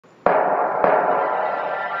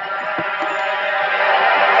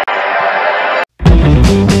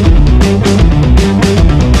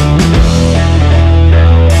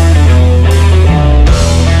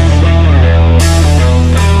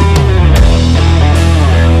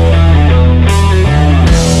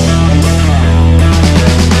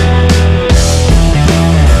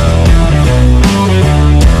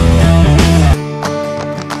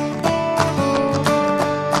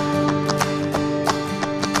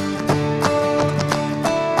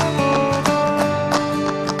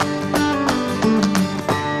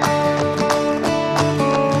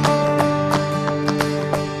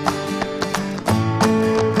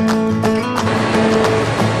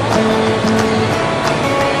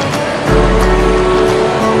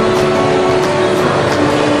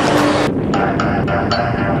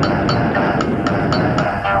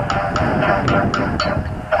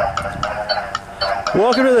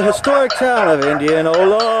Welcome to the historic town of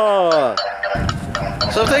Indianola.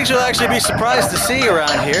 Some things you'll actually be surprised to see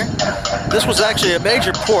around here. This was actually a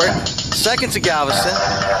major port, second to Galveston,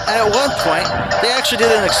 and at one point they actually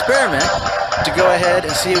did an experiment to go ahead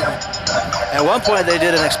and see. At one point they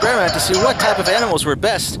did an experiment to see what type of animals were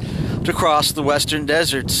best to cross the western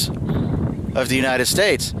deserts of the United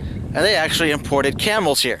States, and they actually imported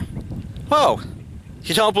camels here. Whoa,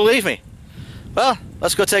 you don't believe me? Well,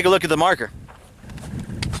 let's go take a look at the marker.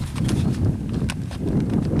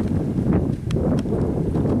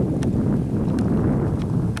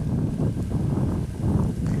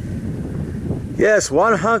 Yes,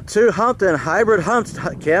 one-humped, two-humped, and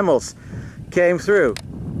hybrid-humped camels came through.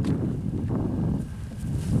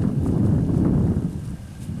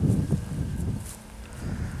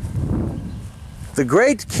 The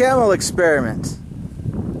Great Camel Experiment.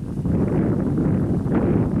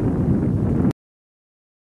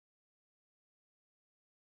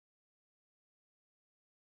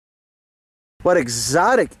 What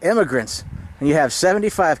exotic immigrants. And you have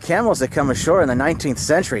 75 camels that come ashore in the 19th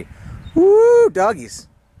century. Woo, doggies.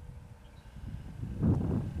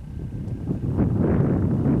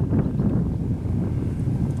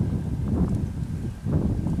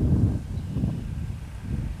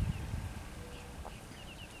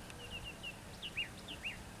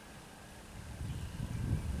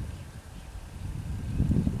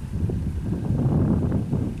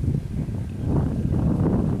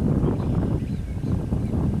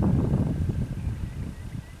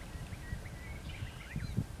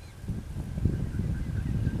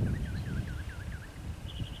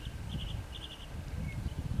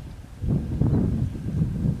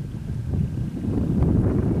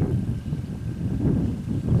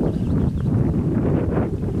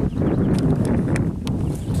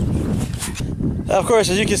 Of course,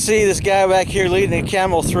 as you can see, this guy back here leading a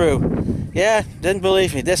camel through. Yeah, didn't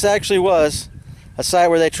believe me. This actually was a site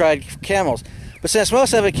where they tried camels. But since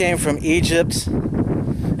most of it came from Egypt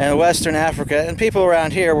and Western Africa, and people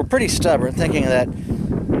around here were pretty stubborn, thinking that,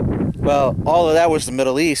 well, all of that was the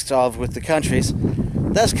Middle East, all with the countries.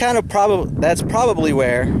 That is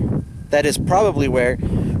probably where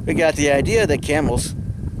we got the idea that camels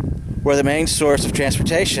were the main source of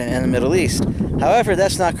transportation in the Middle East. However,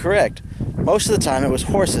 that's not correct. Most of the time it was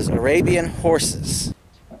horses, Arabian horses.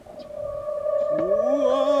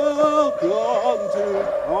 Welcome to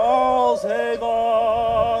Carlshaven,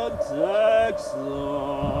 Texas.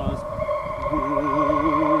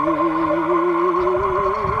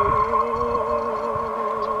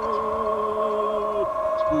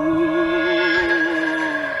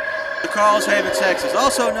 Carlshaven, Texas,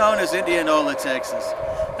 also known as Indianola, Texas.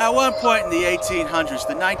 At one point in the 1800s,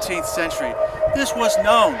 the 19th century, this was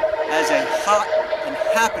known as a hot and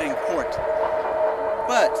happening port.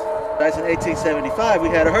 But as in 1875, we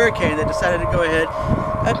had a hurricane that decided to go ahead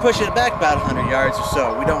and push it back about 100 yards or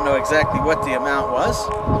so. We don't know exactly what the amount was.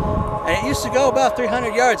 And it used to go about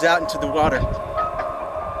 300 yards out into the water.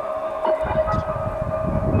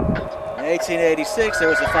 In 1886, there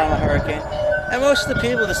was a final hurricane, and most of the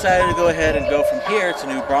people decided to go ahead and go from here to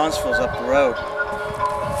New Braunfels up the road.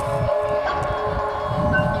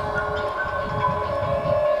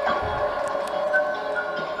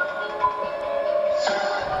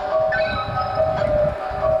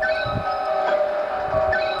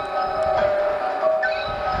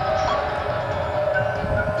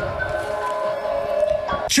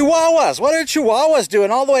 Chihuahuas! What are Chihuahuas doing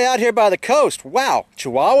all the way out here by the coast? Wow!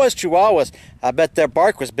 Chihuahuas. I bet their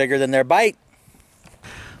bark was bigger than their bite.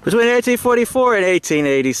 Between 1844 and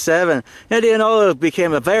 1887, Indianola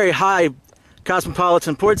became a very high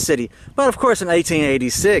cosmopolitan port city. But of course in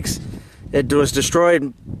 1886, it was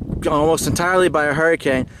destroyed almost entirely by a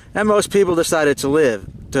hurricane, and most people decided to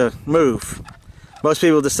move. Most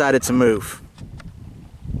people decided to move.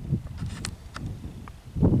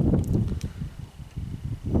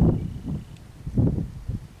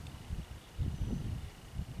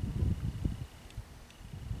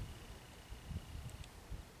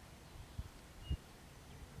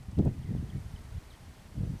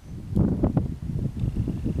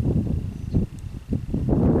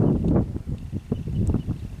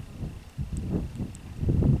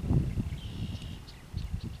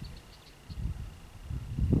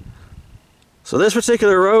 So this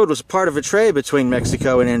particular road was part of a trade between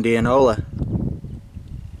Mexico and Indianola.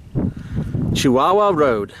 Chihuahua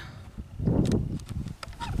Road.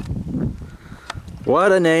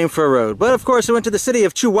 What a name for a road. But of course it went to the city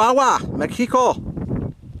of Chihuahua, Mexico.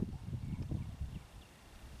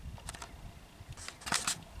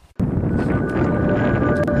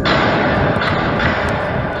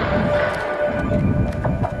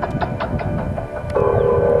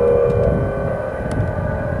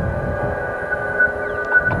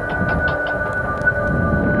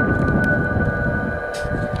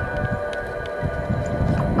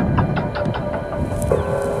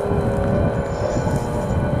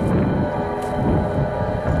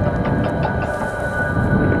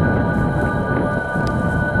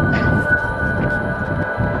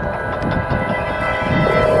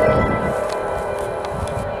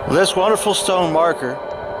 This wonderful stone marker,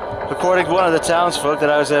 according to one of the townsfolk that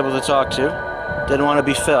I was able to talk to, didn't want to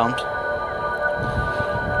be filmed.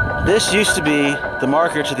 This used to be the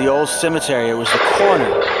marker to the old cemetery. It was the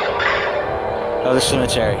corner of the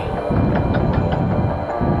cemetery.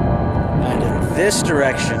 And in this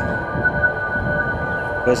direction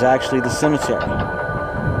was actually the cemetery,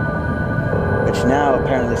 which now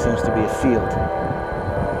apparently seems to be a field.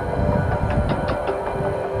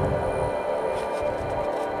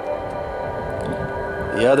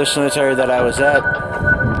 The other cemetery that I was at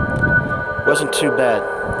wasn't too bad.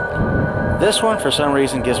 This one, for some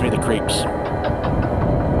reason, gives me the creeps.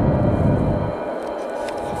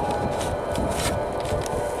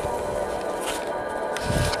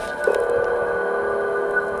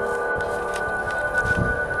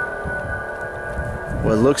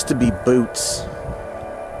 What looks to be boots.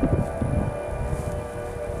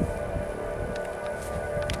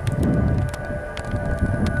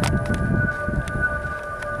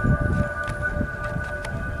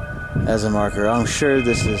 As a marker, I'm sure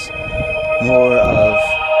this is more of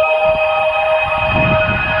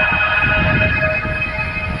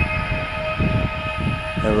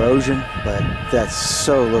erosion, but that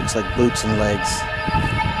so looks like boots and legs.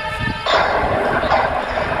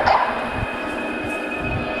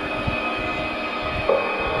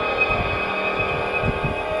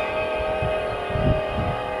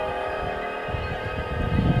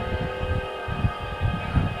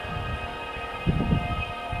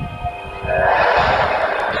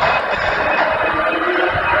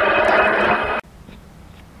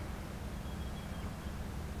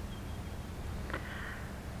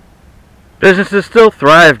 Businesses still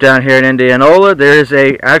thrive down here in Indianola. There is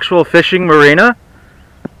a actual fishing marina.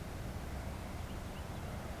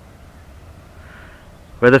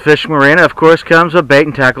 With the fishing marina, of course, comes a bait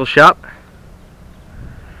and tackle shop.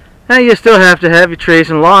 And you still have to have your trees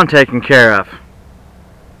and lawn taken care of.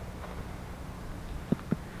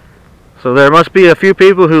 So there must be a few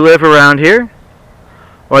people who live around here,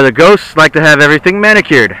 or the ghosts like to have everything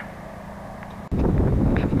manicured.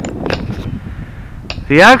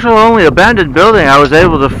 The actual only abandoned building I was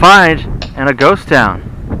able to find in a ghost town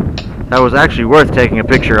that was actually worth taking a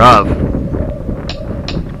picture of.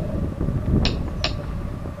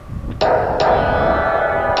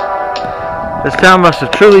 This town must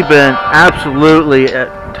have truly been absolutely,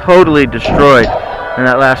 totally destroyed in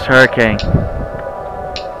that last hurricane.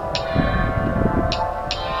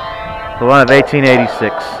 The one of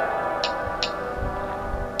 1886.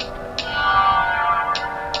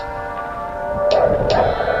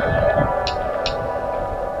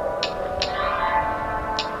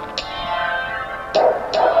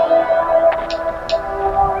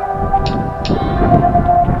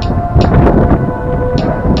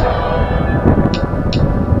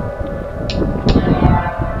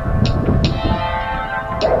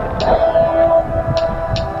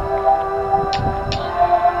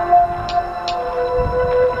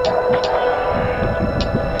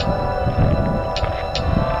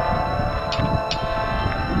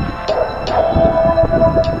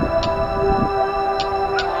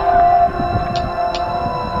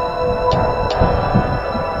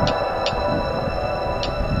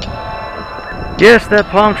 Yes, that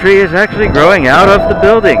palm tree is actually growing out of the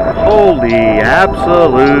building. Holy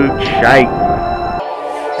absolute shite.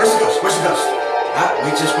 Where's the ghost? Where's the ghost? We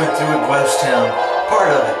just went through a ghost town. Part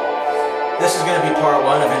of it. This is going to be part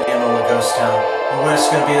 1 of Indianola Ghost Town. And it's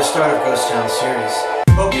going to be the start of Ghost Town series.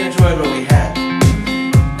 Hope you enjoyed what we had.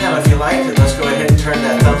 Now if you liked it, let's go ahead and turn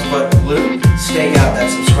that thumbs button blue, stake out that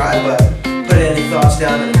subscribe button, put any thoughts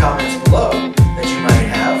down in the comments below.